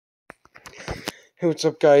Hey, what's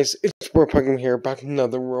up, guys? It's Warpugging here, back with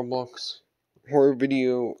another Roblox horror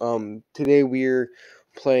video. Today we're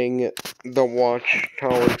playing the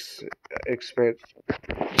Watchtower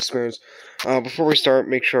experience. Before we start,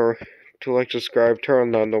 make sure to like, subscribe,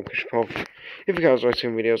 turn on the notification bell if you guys like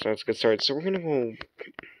seeing videos. Let's get started. So we're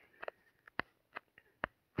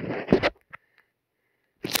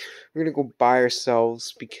gonna go by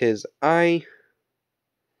ourselves because I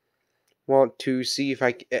want to see if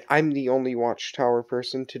I'm the only Watchtower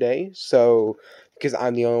person today. So because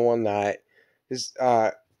I'm the only one that is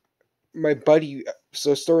my buddy.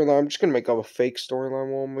 So storyline. I'm just gonna make up a fake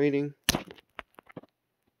storyline while I'm waiting.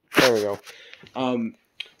 There we go. Um,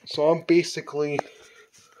 so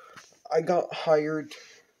I got hired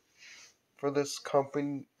for this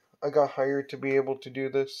company. I got hired to be able to do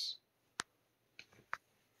this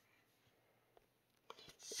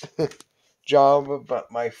job,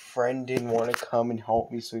 but my friend didn't want to come and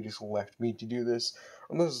help me, so he just left me to do this.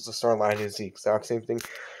 And this is the storyline. Is the exact same thing.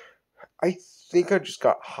 I think I just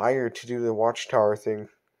got hired to do the Watchtower thing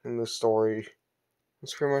in the story.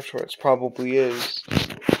 That's pretty much what it probably is.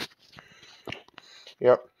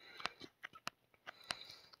 Yep.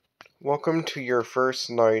 Welcome to your first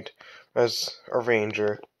night as a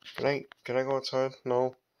ranger. Can I go outside?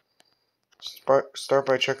 No. Start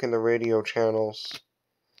by checking the radio channels.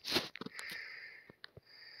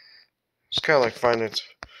 It's kind of like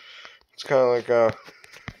it's kind of like a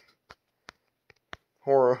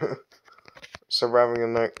horror surviving a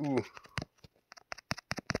night. Ooh.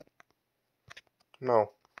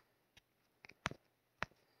 No.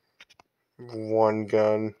 One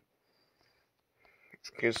gun.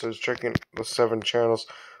 Okay, so it's checking the 7 channels.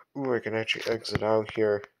 Ooh, I can actually exit out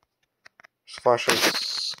here. This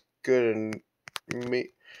flashlight's good and may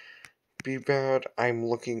be bad. I'm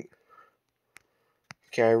looking.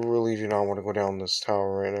 Okay, I really do not want to go down this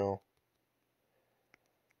tower right now.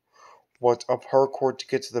 What, a parkour to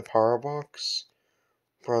get to the power box?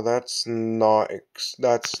 Bro, that's not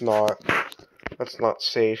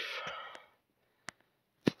safe.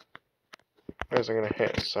 Where's I gonna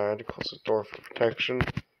hit? So I had to close the door for protection.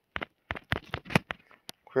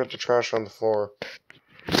 Clear up the trash on the floor.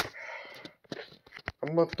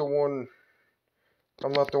 I'm not the one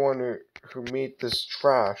who made this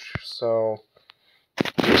trash, so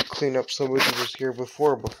clean up somebody who was here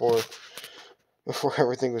before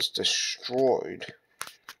everything was destroyed.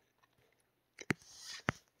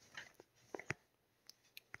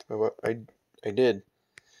 But I did.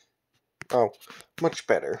 Oh, much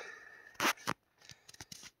better.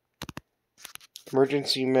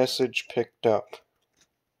 Emergency message picked up.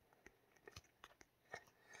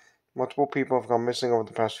 Multiple people have gone missing over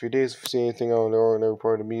the past few days. If you see anything out of the ordinary,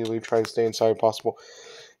 report immediately. Try to stay inside if possible.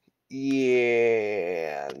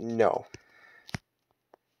 Yeah, no.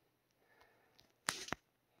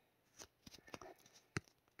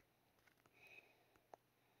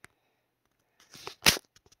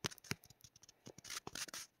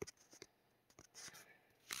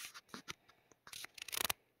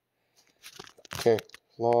 Okay,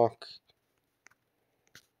 lock.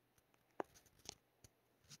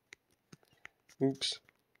 Oops.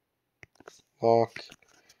 Lock.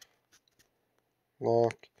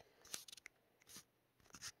 Lock.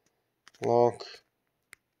 Lock.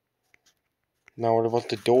 Now what about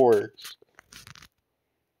the doors?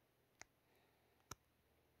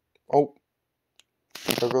 Oh.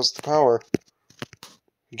 There goes the power.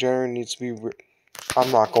 The generator needs to be...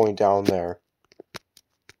 I'm not going down there.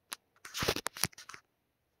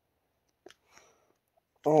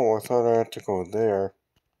 Oh, I thought I had to go there.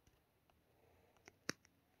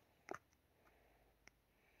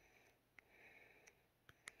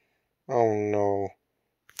 Oh no.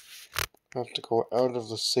 I have to go out of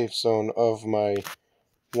the safe zone of my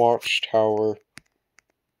watchtower.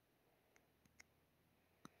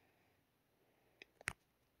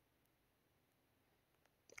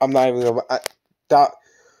 I'm not even gonna...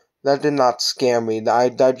 That did not scare me.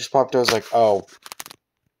 That just popped. I was like, oh.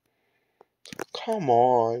 Come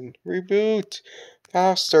on. Reboot.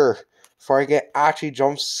 Faster. Before I get actually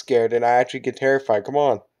jump scared and I actually get terrified. Come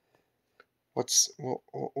on. What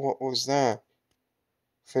was that?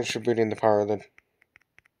 Finish rebooting the power then.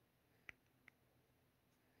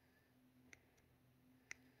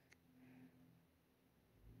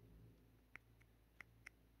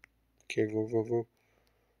 Okay, go.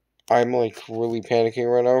 I'm like really panicking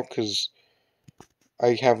right now because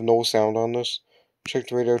I have no sound on this. Check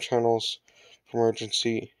the radio channels for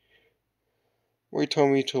emergency. Where you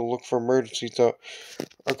told me to look for emergency stuff.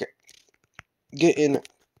 Okay. Get in.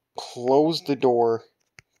 Close the door.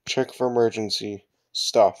 Check for emergency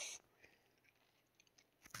stuff.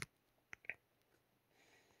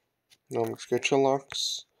 No more switch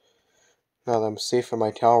locks. Now that I'm safe in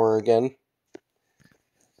my tower again.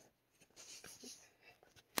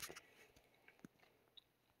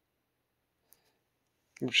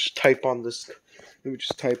 Let me just type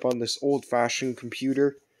on this old-fashioned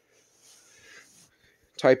computer.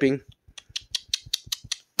 Typing.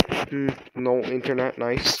 No internet,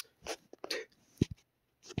 nice.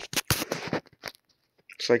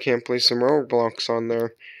 So I can't play some Roblox on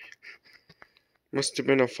there. Must have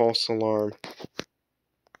been a false alarm.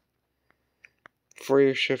 Before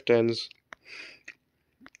your shift ends,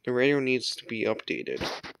 the radio needs to be updated.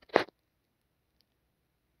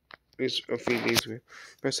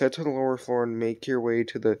 Press head to the lower floor and make your way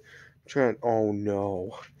to the trend. Oh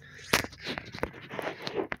no.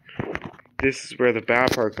 This is where the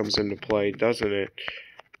bad part comes into play, doesn't it?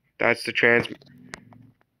 That's the trans.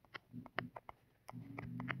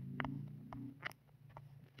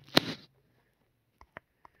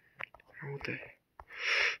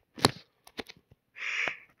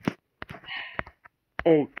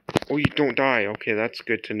 Oh, you don't die. Okay, that's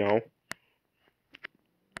good to know.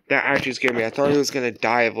 That actually scared me. I thought he was gonna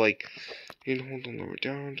die of like. Hold on, lower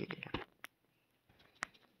down to the.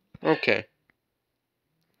 Okay.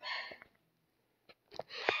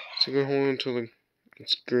 So go hold until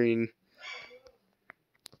it's green.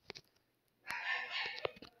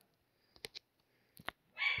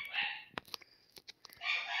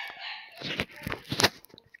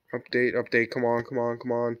 Update. Come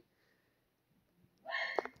on.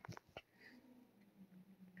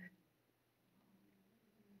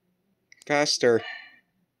 Faster.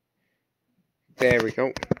 There we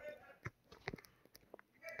go.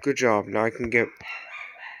 Good job. Now I can get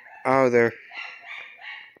out of there.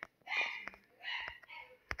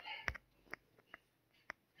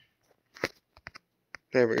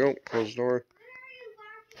 There we go. Close the door.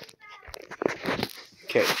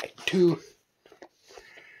 Okay. 2.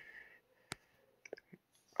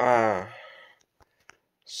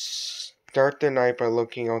 Start the night by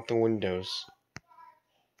looking out the windows.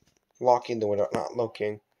 Locking the window, not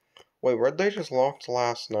looking. Wait, weren't they just locked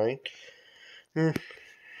last night? What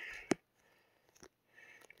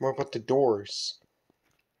about the doors?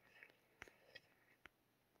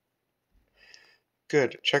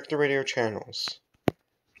 Good. Check the radio channels.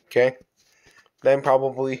 Okay. Then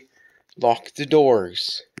probably lock the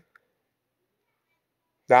doors.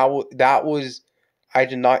 That was. I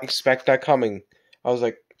did not expect that coming. I was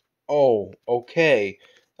like, oh, okay.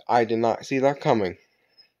 I did not see that coming.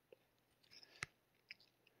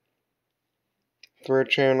 Third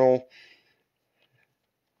channel.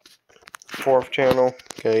 Fourth channel.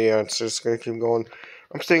 Okay, yeah, it's just gonna keep going.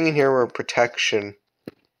 I'm staying in here with protection.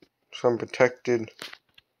 So I'm protected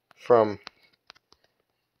from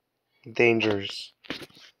dangers.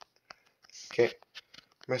 Okay.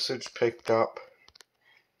 Message picked up.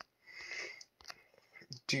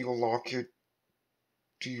 Do you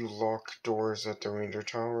lock doors at the Ranger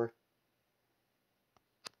Tower?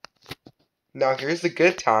 Now here's a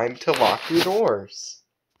good time to lock your doors.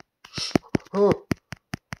 Huh.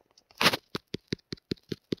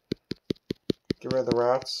 Get rid of the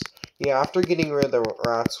rats. Yeah, after getting rid of the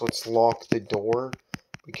rats, let's lock the door.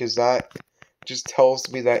 Because that just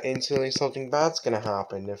tells me that instantly something bad's gonna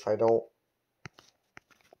happen if I don't.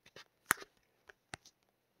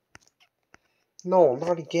 No,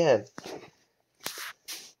 not again.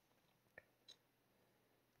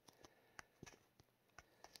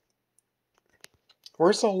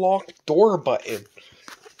 Where's the locked door button?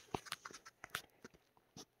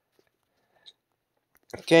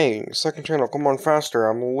 Okay, second channel, come on faster.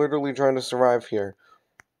 I'm literally trying to survive here.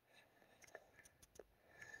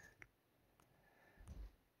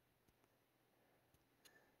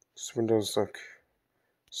 This window's like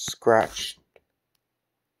scratched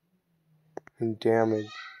and damaged.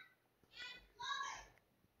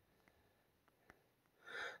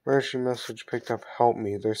 Emergency message picked up. Help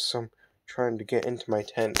me. There's some trying to get into my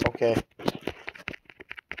tent. Okay.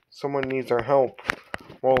 Someone needs our help.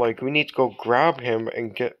 Well, like, we need to go grab him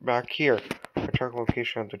and get back here. Track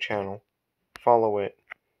location of the channel. Follow it.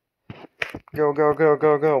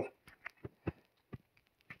 Go.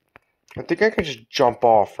 I think I can just jump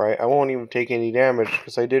off, right? I won't even take any damage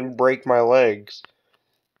because I didn't break my legs.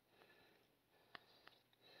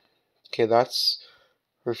 Okay,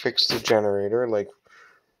 we fixed the generator. Like,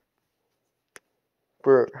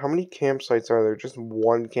 how many campsites are there? Just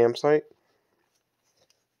one campsite?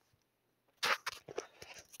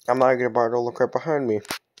 I'm not gonna bother to look right behind me.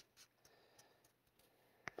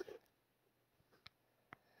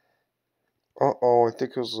 Uh-oh, I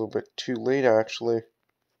think it was a little bit too late, actually.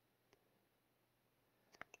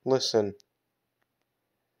 Listen.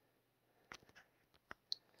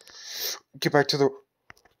 Get back to the...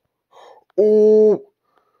 Oh!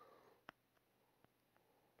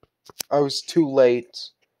 I was too late.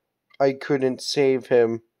 I couldn't save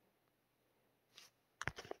him.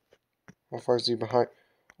 How far is he behind?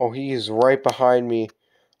 Oh, he is right behind me.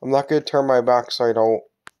 I'm not going to turn my back so I don't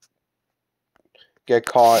get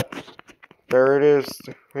caught. There it is.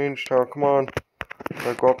 The range tower. Come on.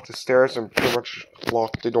 I go up the stairs and pretty much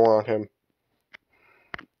lock the door on him.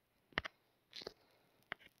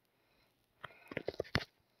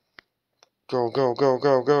 Go, go, go,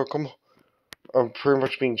 go, go. Come on. I'm pretty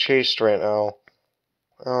much being chased right now.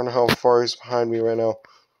 I don't know how far he's behind me right now.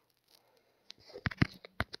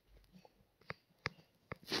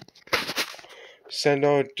 Send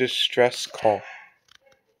out a distress call.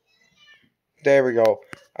 There we go.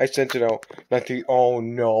 I sent it out. Not the... Oh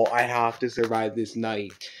no, I have to survive this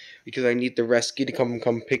night. Because I need the rescue to come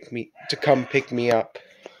pick me up.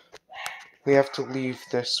 We have to leave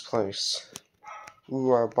this place.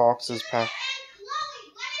 Ooh, our box is packed.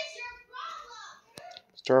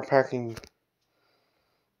 Start packing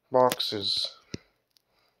boxes.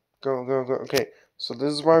 Go, go, go. Okay, so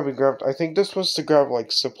this is why we grabbed... I think this was to grab,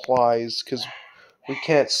 like, supplies, because we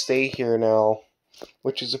can't stay here now.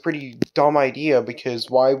 Which is a pretty dumb idea,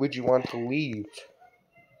 because why would you want to leave?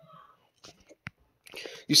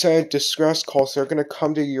 You sent a distress call, so they're going to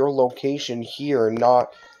come to your location here,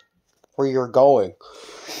 not where you're going.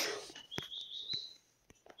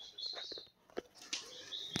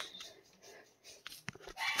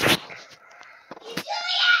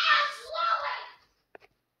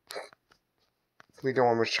 We don't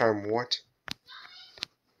have much time. What?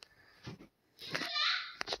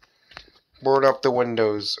 Board up the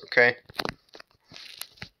windows, okay?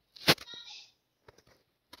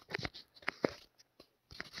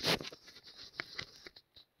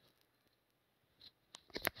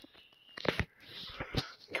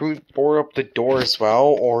 Can we board up the door as well,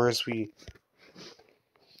 or is we...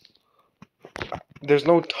 There's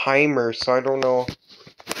no timer, so I don't know.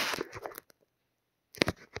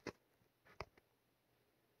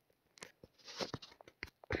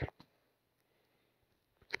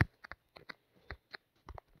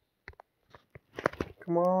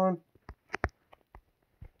 Come on.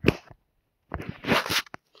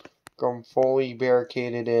 I'm fully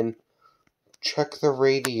barricaded in. Check the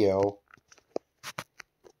radio.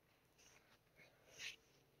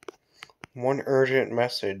 One urgent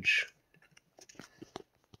message.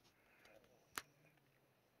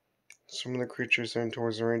 Some of the creatures heading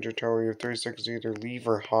towards the ranger tower. You have 30 seconds to either leave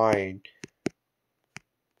or hide.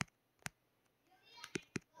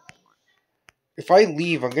 If I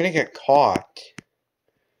leave, I'm gonna get caught.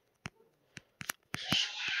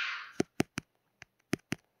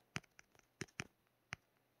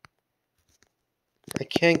 I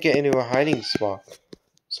can't get into a hiding spot,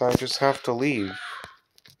 so I just have to leave.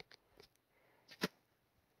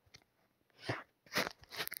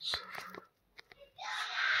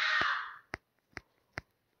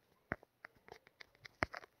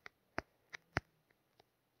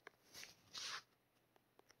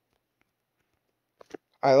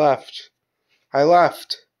 I left. I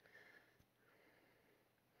left.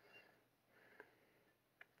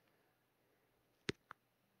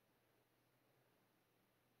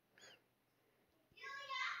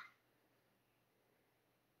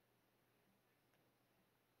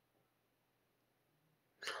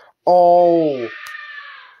 Oh!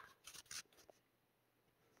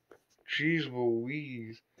 Jeez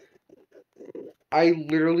Louise. I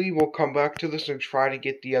literally will come back to this and try to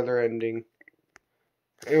get the other ending.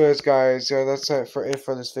 Anyways, guys, yeah, that's it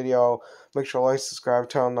for this video. Make sure to like, subscribe,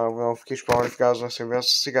 turn on the notification bell if you guys want to see me. I'll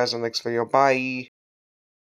see you guys in the next video. Bye!